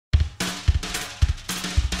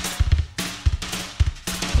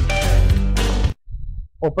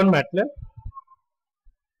Open Matlab.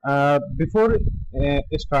 Before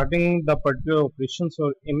starting the particular operations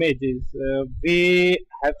or images, we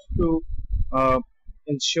have to uh,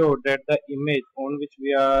 ensure that the image on which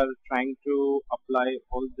we are trying to apply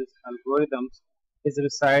all these algorithms is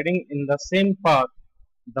residing in the same path,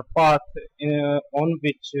 the path on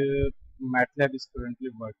which Matlab is currently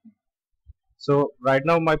working. So right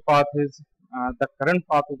now my path is the current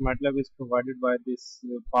path of Matlab is provided by this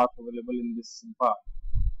path available in this bar.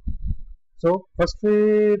 So first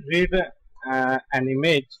we read an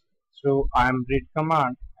image through imread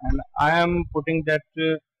command, and I am putting that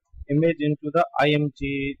image into the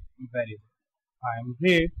img variable.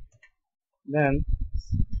 Imread, then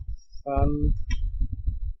sun.jpg.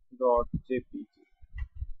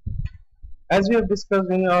 As we have discussed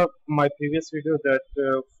in my previous video that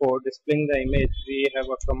for displaying the image we have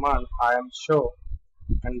a command imshow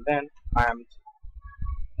and then img.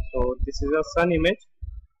 So this is a sun image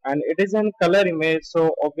and it is an color image,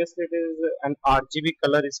 so obviously it is an RGB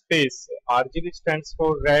color space. RGB stands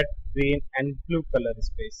for red, green and blue color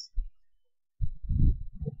space.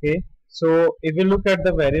 Okay, so if we look at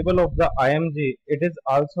the variable of the img, it is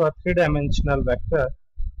also a three-dimensional vector,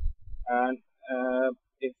 and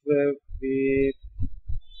if we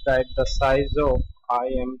type the size of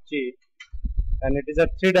img, and it is a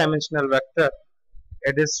three-dimensional vector.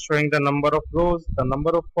 It is showing the number of rows, the number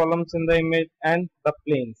of columns in the image and the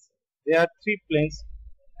planes. There are three planes.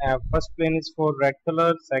 First plane is for red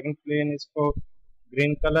color, second plane is for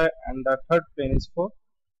green color and the third plane is for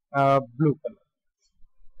blue color.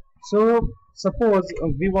 So suppose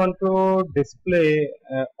we want to display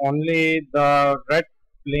only the red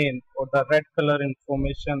plane or the red color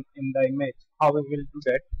information in the image. How we will do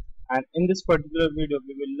that? And in this particular video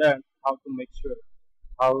we will learn how to make sure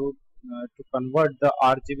how to convert the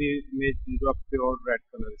RGB image into a pure red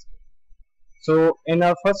color space. So in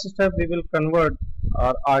our first step we will convert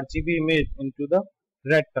our RGB image into the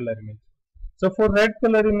red color image. So for red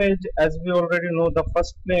color image, as we already know, the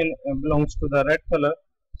first plane belongs to the red color.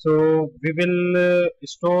 So we will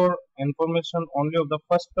store information only of the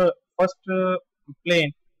first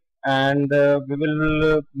plane, and we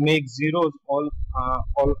will make zeros all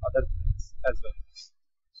other planes as well.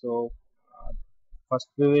 So first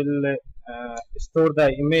we will store the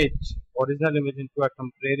original image into a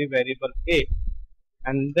temporary variable a,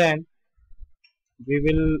 and then we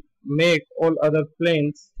will make all other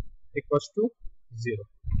planes equals to 0.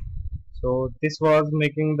 So this was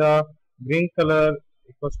making the green color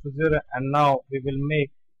equals to 0, and now we will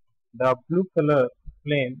make the blue color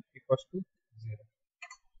plane equals to 0.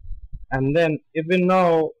 And then if we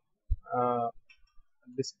now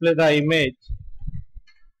display the image,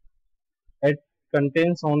 it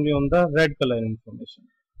contains only on the red color information.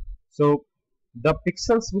 So the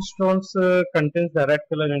pixels which don't contains the red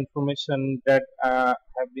color information that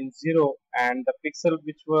have been 0, and the pixel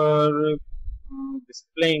which were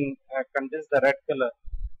displaying contains the red color,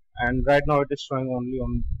 and right now it is showing only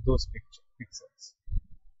on those pixels.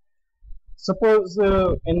 Suppose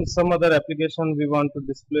in some other application we want to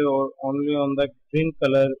display or only on the green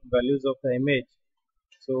color values of the image,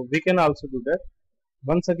 so we can also do that.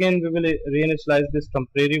 Once again we will reinitialize this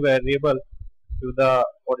temporary variable to the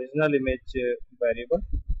original image variable,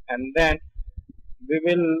 and then we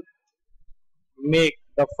will make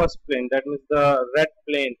the first plane, that means the red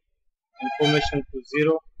plane information to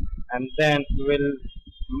 0, and then we will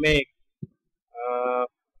make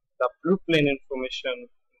the blue plane information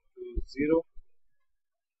to 0.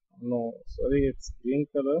 No, sorry, it's green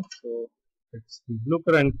color, so it's blue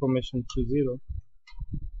color information to 0.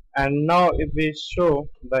 And now if we show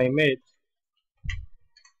the image,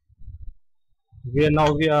 we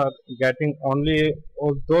are getting only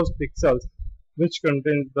all those pixels which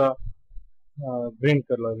contains the green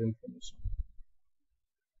color information.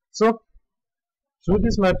 So through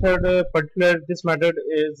this method, this method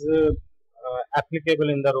is applicable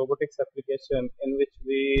in the robotics application, in which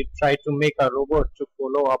we try to make a robot to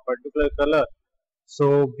follow a particular color.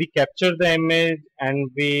 So we capture the image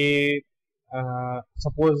and we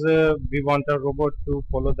suppose we want a robot to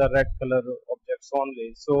follow the red color objects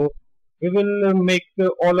only. So we will make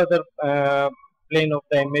all other plane of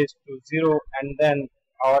the image to 0, and then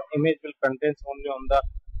our image will contain only on the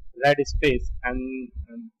red space, and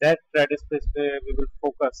that red space we will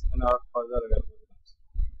focus in our further algorithms.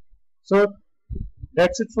 So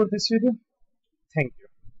that's it for this video. Thank you.